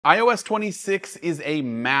iOS 26 is a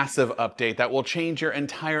massive update that will change your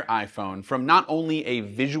entire iPhone from not only a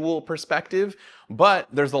visual perspective, but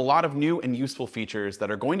there's a lot of new and useful features that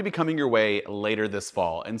are going to be coming your way later this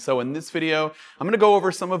fall. And so in this video, I'm going to go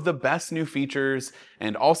over some of the best new features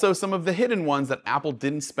and also some of the hidden ones that Apple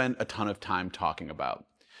didn't spend a ton of time talking about.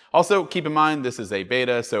 Also, keep in mind this is a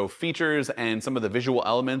beta, so features and some of the visual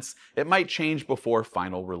elements, it might change before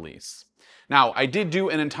final release. Now, I did do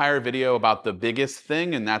an entire video about the biggest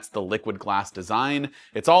thing, and that's the liquid glass design.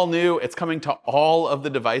 It's all new, it's coming to all of the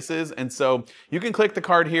devices, and so you can click the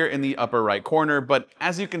card here in the upper right corner, but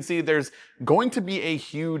as you can see, there's going to be a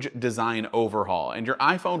huge design overhaul, and your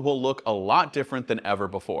iPhone will look a lot different than ever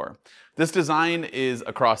before. This design is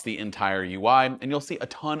across the entire UI, and you'll see a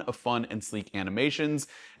ton of fun and sleek animations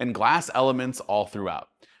and glass elements all throughout.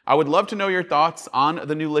 I would love to know your thoughts on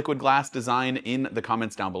the new liquid glass design in the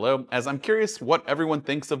comments down below, as I'm curious what everyone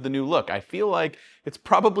thinks of the new look. I feel like it's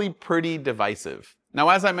probably pretty divisive. Now,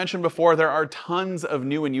 as I mentioned before, there are tons of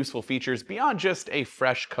new and useful features beyond just a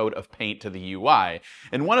fresh coat of paint to the UI,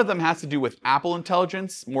 and one of them has to do with Apple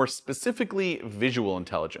Intelligence, more specifically visual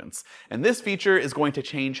intelligence. And this feature is going to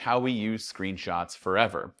change how we use screenshots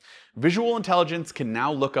forever. Visual intelligence can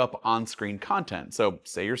now look up on-screen content. So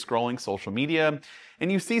say you're scrolling social media and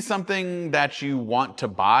you see something that you want to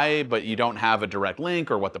buy, but you don't have a direct link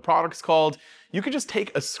or what the product's called, you could just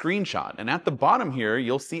take a screenshot, and at the bottom here,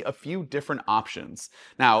 you'll see a few different options.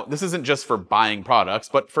 Now, this isn't just for buying products,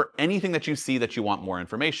 but for anything that you see that you want more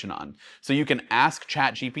information on. So you can ask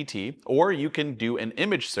ChatGPT, or you can do an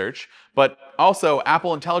image search, but also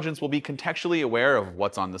Apple Intelligence will be contextually aware of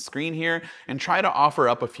what's on the screen here and try to offer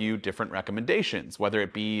up a few different recommendations, whether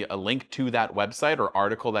it be a link to that website or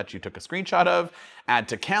article that you took a screenshot of, add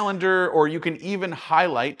to calendar, or you can even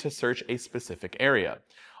highlight to search a specific area.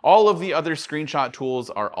 All of the other screenshot tools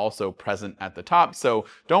are also present at the top, so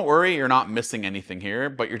don't worry, you're not missing anything here,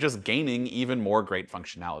 but you're just gaining even more great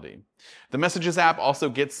functionality. The Messages app also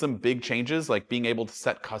gets some big changes, like being able to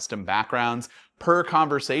set custom backgrounds per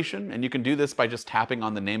conversation, and you can do this by just tapping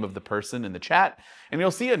on the name of the person in the chat, and you'll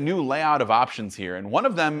see a new layout of options here, and one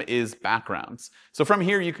of them is backgrounds. So from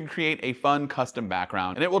here, you can create a fun custom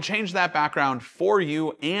background, and it will change that background for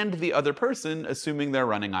you and the other person, assuming they're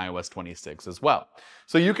running iOS 26 as well.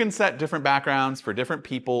 So you can set different backgrounds for different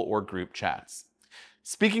people or group chats.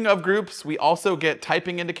 Speaking of groups, we also get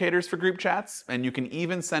typing indicators for group chats, and you can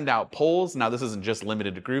even send out polls. Now, this isn't just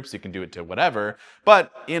limited to groups, you can do it to whatever,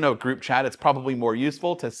 but in a group chat, it's probably more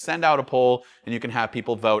useful to send out a poll, and you can have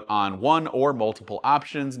people vote on one or multiple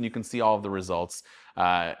options, and you can see all of the results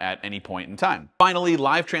at any point in time. Finally,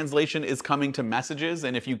 live translation is coming to Messages,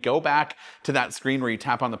 and if you go back to that screen where you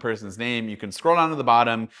tap on the person's name, you can scroll down to the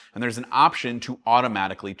bottom, and there's an option to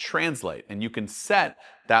automatically translate, and you can set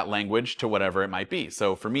that language to whatever it might be.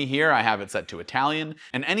 So for me here, I have it set to Italian,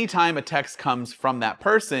 and anytime a text comes from that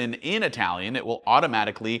person in Italian, it will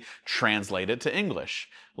automatically translate it to English.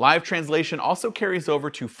 Live translation also carries over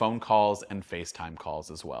to phone calls and FaceTime calls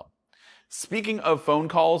as well. Speaking of phone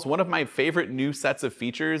calls, one of my favorite new sets of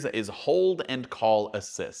features is Hold and Call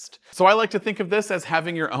Assist. So I like to think of this as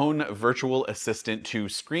having your own virtual assistant to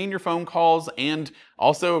screen your phone calls and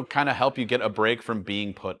also kind of help you get a break from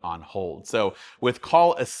being put on hold. So with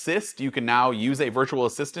Call Assist, you can now use a virtual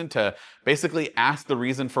assistant to basically ask the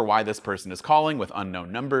reason for why this person is calling with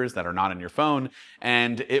unknown numbers that are not on your phone,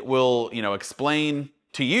 and it will, explain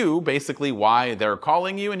to you basically why they're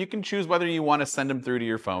calling you, and you can choose whether you want to send them through to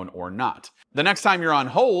your phone or not. The next time you're on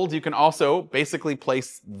hold, you can also basically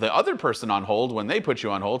place the other person on hold when they put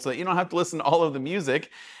you on hold so that you don't have to listen to all of the music,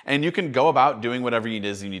 and you can go about doing whatever it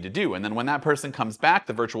is you need to do. And then when that person comes back,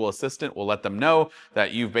 the virtual assistant will let them know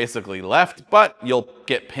that you've basically left, but you'll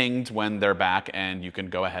get pinged when they're back and you can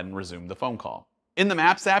go ahead and resume the phone call. In the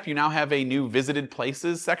Maps app, you now have a new Visited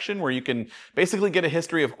Places section where you can basically get a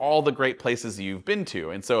history of all the great places you've been to.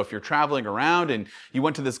 And so if you're traveling around and you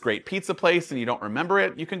went to this great pizza place and you don't remember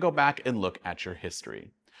it, you can go back and look at your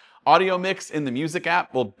history. AutoMix in the Music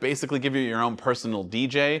app will basically give you your own personal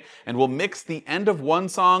DJ and will mix the end of one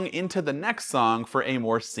song into the next song for a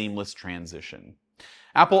more seamless transition.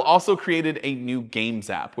 Apple also created a new Games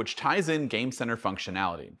app, which ties in Game Center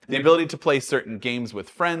functionality. The ability to play certain games with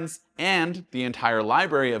friends, and the entire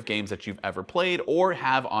library of games that you've ever played or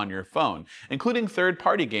have on your phone, including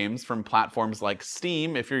third-party games from platforms like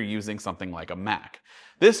Steam if you're using something like a Mac.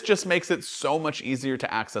 This just makes it so much easier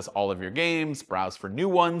to access all of your games, browse for new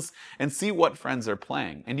ones, and see what friends are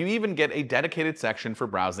playing. And you even get a dedicated section for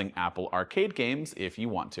browsing Apple Arcade games if you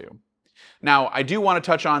want to. Now, I do want to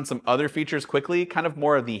touch on some other features quickly, kind of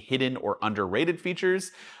more of the hidden or underrated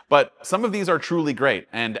features, but some of these are truly great.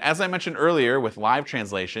 And as I mentioned earlier, with live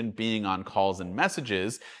translation being on calls and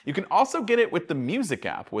messages, you can also get it with the music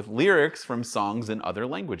app with lyrics from songs in other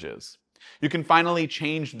languages. You can finally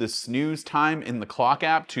change the snooze time in the clock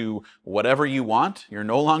app to whatever you want. You're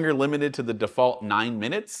no longer limited to the default 9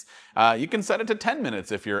 minutes. You can set it to 10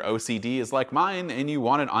 minutes if your OCD is like mine and you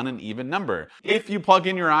want it on an even number. If you plug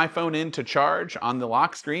in your iPhone in to charge, on the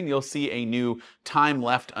lock screen you'll see a new time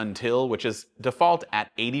left until, which is default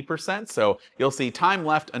at 80%. So you'll see time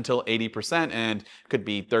left until 80%, and could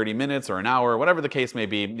be 30 minutes or an hour, whatever the case may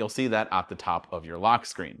be. You'll see that at the top of your lock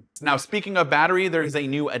screen. Now, speaking of battery, there's a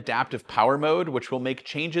new adaptive power mode, which will make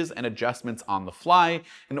changes and adjustments on the fly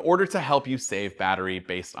in order to help you save battery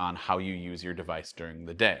based on how you use your device during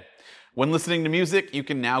the day. When listening to music, you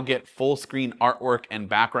can now get full screen artwork and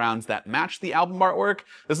backgrounds that match the album artwork.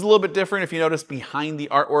 This is a little bit different. If you notice behind the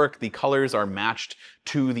artwork, the colors are matched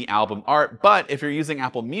to the album art. But if you're using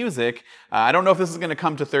Apple Music, I don't know if this is going to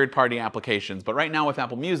come to third-party applications, but right now with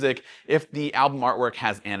Apple Music, if the album artwork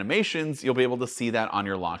has animations, you'll be able to see that on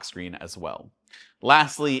your lock screen as well.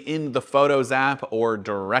 Lastly, in the Photos app or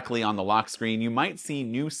directly on the lock screen, you might see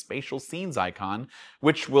new spatial scenes icon,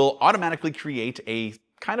 which will automatically create a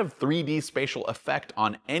kind of 3D spatial effect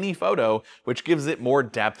on any photo, which gives it more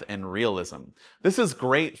depth and realism. This is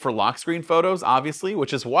great for lock screen photos, obviously,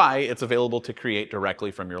 which is why it's available to create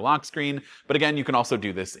directly from your lock screen. But again, you can also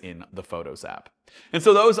do this in the Photos app. And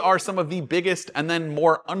so those are some of the biggest and then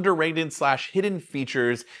more underrated / hidden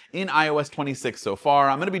features in iOS 26 so far.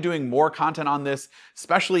 I'm going to be doing more content on this,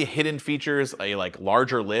 especially hidden features, a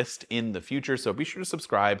larger list in the future. So be sure to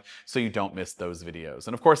subscribe so you don't miss those videos.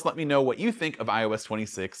 And of course, let me know what you think of iOS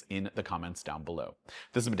 26 in the comments down below.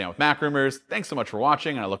 This has been Dan with MacRumors. Thanks so much for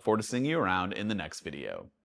watching, and I look forward to seeing you around in the next video.